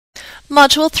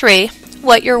Module 3,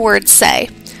 What Your Words Say.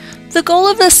 The goal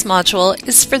of this module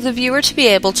is for the viewer to be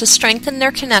able to strengthen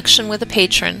their connection with a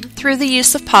patron through the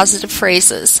use of positive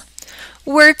phrases.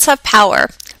 Words have power.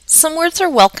 Some words are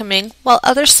welcoming, while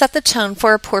others set the tone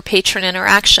for a poor patron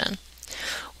interaction.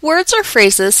 Words or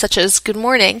phrases such as "Good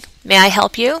morning," "May I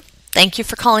help you?" "Thank you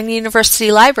for calling the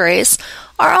university libraries,"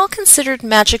 are all considered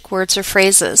magic words or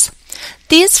phrases.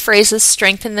 These phrases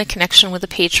strengthen the connection with a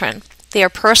patron. They are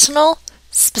personal,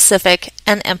 specific,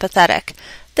 and empathetic.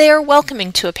 They are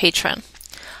welcoming to a patron.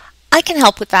 I can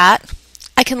help with that.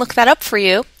 I can look that up for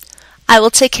you. I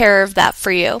will take care of that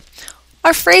for you.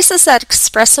 Are phrases that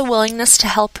express a willingness to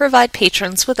help provide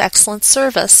patrons with excellent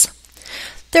service.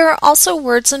 There are also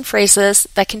words and phrases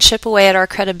that can chip away at our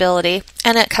credibility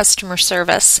and at customer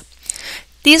service.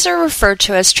 These are referred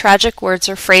to as tragic words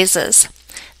or phrases.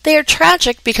 They are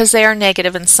tragic because they are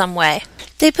negative in some way.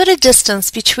 They put a distance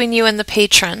between you and the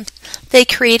patron. They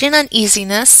create an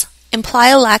uneasiness, imply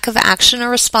a lack of action or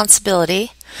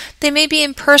responsibility. They may be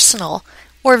impersonal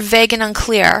or vague and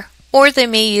unclear, or they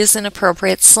may use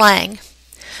inappropriate slang.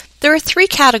 There are 3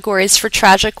 categories for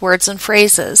tragic words and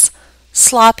phrases: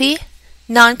 sloppy,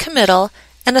 non-committal,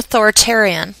 and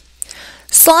authoritarian.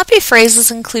 Sloppy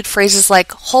phrases include phrases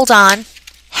like "hold on,"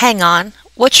 "hang on,"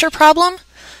 "what's your problem?"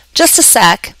 "Just a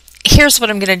sec," "here's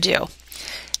what I'm going to do."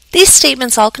 These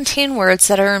statements all contain words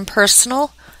that are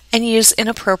impersonal and use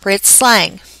inappropriate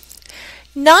slang.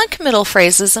 Non-committal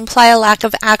phrases imply a lack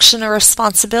of action or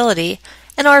responsibility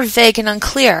and are vague and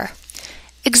unclear.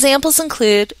 Examples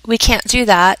include, "We can't do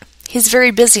that," "He's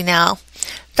very busy now,"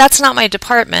 "That's not my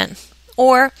department,"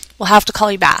 or "We'll have to call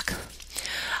you back."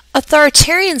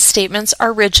 Authoritarian statements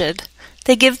are rigid.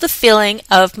 They give the feeling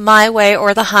of my way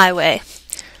or the highway.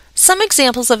 Some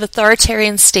examples of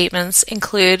authoritarian statements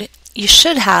include, "You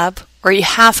should have," or "You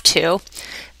have to,"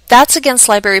 "That's against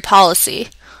library policy,"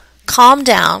 "Calm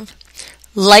down,"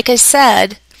 "Like I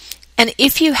said," and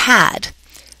 "If you had."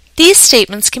 These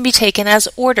statements can be taken as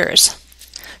orders.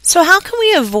 So how can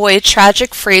we avoid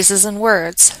tragic phrases and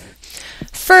words?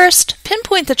 First,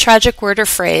 pinpoint the tragic word or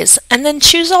phrase, and then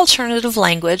choose alternative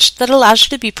language that allows you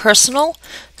to be personal,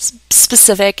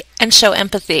 specific, and show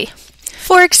empathy.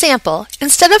 For example,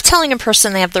 instead of telling a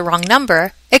person they have the wrong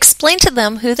number, explain to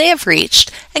them who they have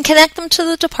reached and connect them to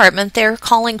the department they are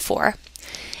calling for.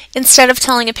 Instead of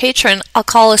telling a patron, "I'll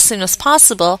call as soon as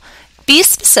possible," be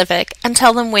specific and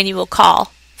tell them when you will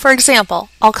call. For example,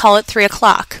 "I'll call at 3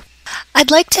 o'clock.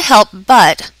 "I'd like to help,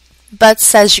 but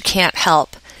says you can't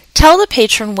help." Tell the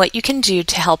patron what you can do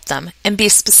to help them and be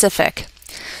specific.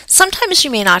 Sometimes you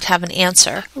may not have an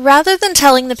answer. Rather than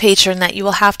telling the patron that you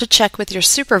will have to check with your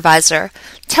supervisor,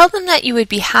 tell them that you would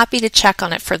be happy to check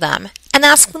on it for them and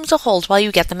ask them to hold while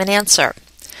you get them an answer.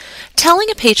 Telling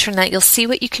a patron that you'll see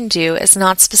what you can do is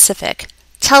not specific.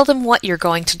 Tell them what you're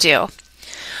going to do.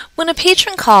 When a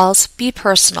patron calls, be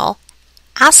personal.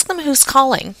 Ask them who's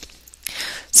calling.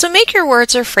 So make your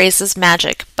words or phrases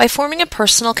magic by forming a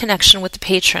personal connection with the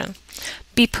patron.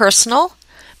 Be personal.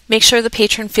 Make sure the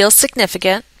patron feels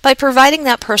significant by providing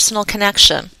that personal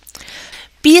connection.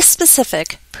 Be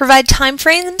specific. Provide time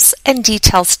frames and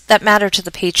details that matter to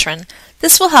the patron.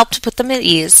 This will help to put them at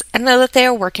ease and know that they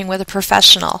are working with a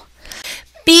professional.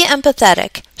 Be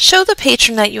empathetic. Show the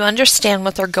patron that you understand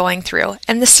what they're going through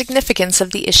and the significance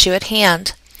of the issue at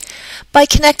hand. By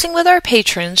connecting with our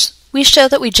patrons, we show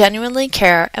that we genuinely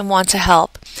care and want to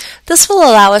help. This will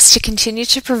allow us to continue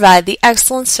to provide the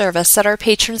excellent service that our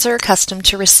patrons are accustomed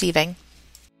to receiving.